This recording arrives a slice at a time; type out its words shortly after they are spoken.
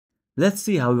Let's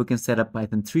see how we can set up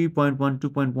Python 3.1,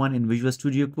 2.1 in Visual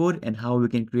Studio Code and how we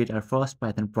can create our first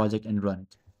Python project and run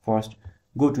it. First,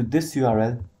 go to this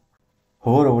URL,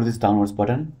 hover over this downloads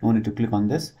button. No need to click on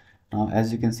this. Now,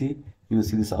 as you can see, you will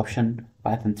see this option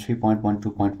Python 3.1,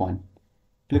 2.1.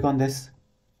 Click on this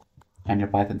and your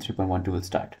Python 3.12 will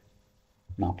start.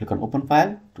 Now click on open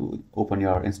file to open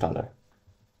your installer.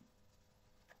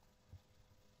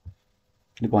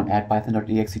 Click on add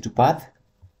python.exe to path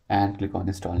and click on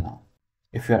install now.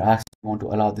 If you are asked if you want to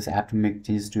allow this app to make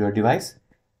changes to your device,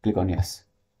 click on yes.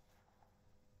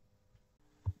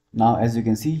 Now as you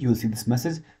can see, you will see this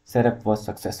message, setup was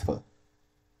successful.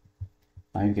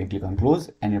 Now you can click on close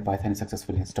and your Python is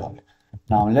successfully installed.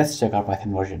 Now let's check our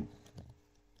Python version.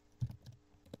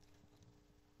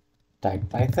 Type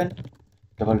Python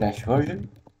 _version,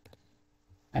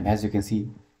 and as you can see,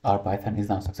 our Python is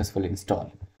now successfully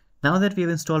installed. Now that we have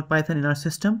installed Python in our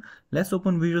system, let's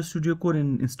open Visual Studio Code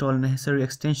and install necessary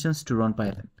extensions to run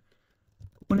Python.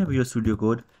 Open your Visual Studio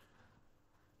Code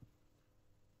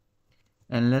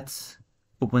and let's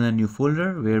open a new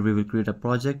folder where we will create a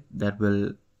project that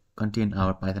will contain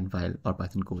our Python file or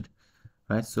Python code.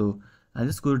 Right, so I'll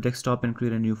just go to desktop and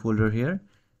create a new folder here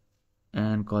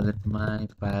and call it my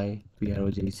project,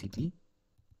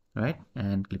 right,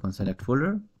 and click on select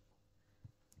folder.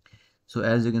 So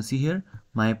as you can see here,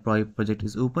 my project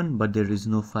is open, but there is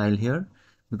no file here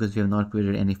because we have not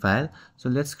created any file. So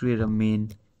let's create a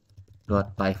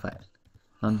main.py file.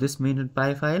 Now this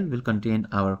main.py file will contain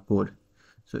our code.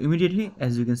 So immediately,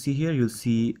 as you can see here, you'll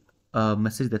see a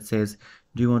message that says,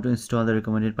 do you want to install the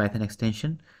recommended Python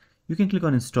extension? You can click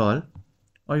on install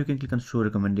or you can click on show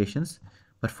recommendations.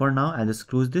 But for now, I'll just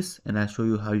close this and I'll show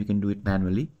you how you can do it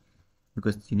manually,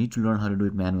 because you need to learn how to do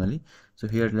it manually. So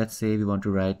here, let's say we want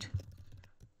to write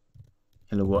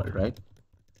hello world, right?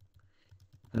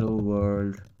 Hello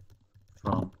world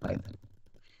from Python.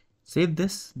 Save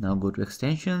this. Now go to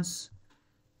extensions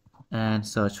and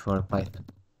search for Python.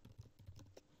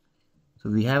 So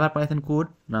we have our Python code.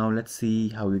 Now let's see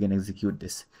how we can execute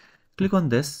this. Click on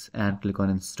this and click on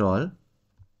install.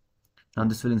 Now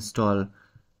this will install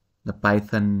the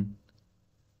Python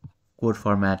code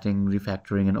formatting,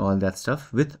 refactoring, and all that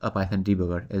stuff with a Python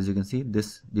debugger. As you can see,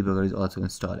 this debugger is also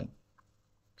installing.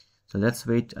 So let's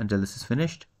wait until this is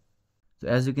finished. So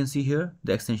as you can see here,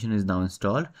 the extension is now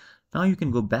installed. Now you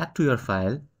can go back to your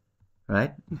file,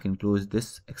 right? You can close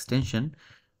this extension.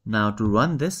 Now to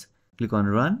run this, click on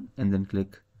run and then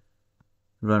click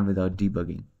run without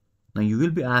debugging. Now you will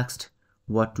be asked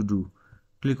what to do.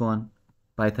 Click on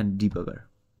Python debugger.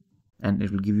 And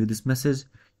it will give you this message.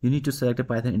 You need to select a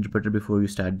Python interpreter before you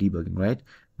start debugging, right?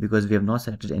 Because we have not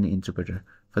selected any interpreter.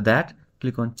 For that,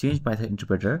 click on change Python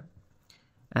interpreter.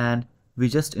 And we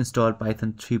just installed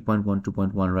Python 3.1,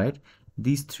 2.1, right?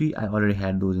 These three, I already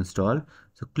had those installed.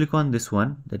 So click on this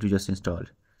one that we just installed.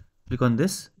 Click on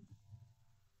this.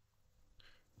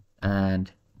 And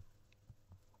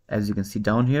as you can see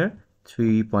down here,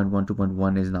 3.1,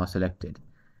 2.1 is now selected.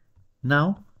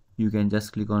 Now, you can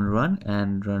just click on run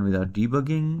and run without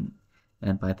debugging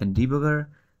and Python debugger,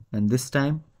 and this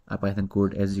time our Python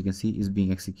code, as you can see, is being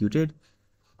executed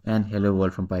and hello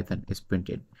world from Python is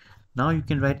printed. Now you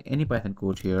can write any Python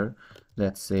code here.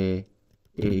 Let's say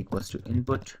a equals to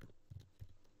input,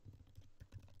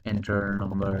 enter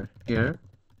number here,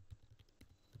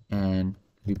 and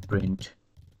we print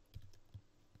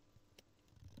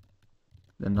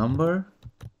the number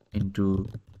into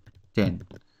 10.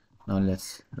 Now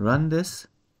let's run this,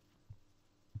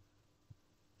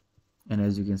 and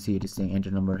as you can see, it is saying enter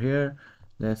number here.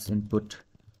 Let's input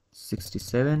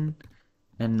 67,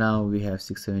 and now we have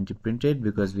 670 printed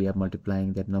because we are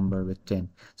multiplying that number with 10.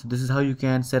 So this is how you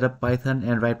can set up Python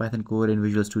and write Python code in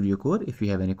Visual Studio Code. If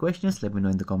you have any questions, let me know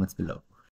in the comments below.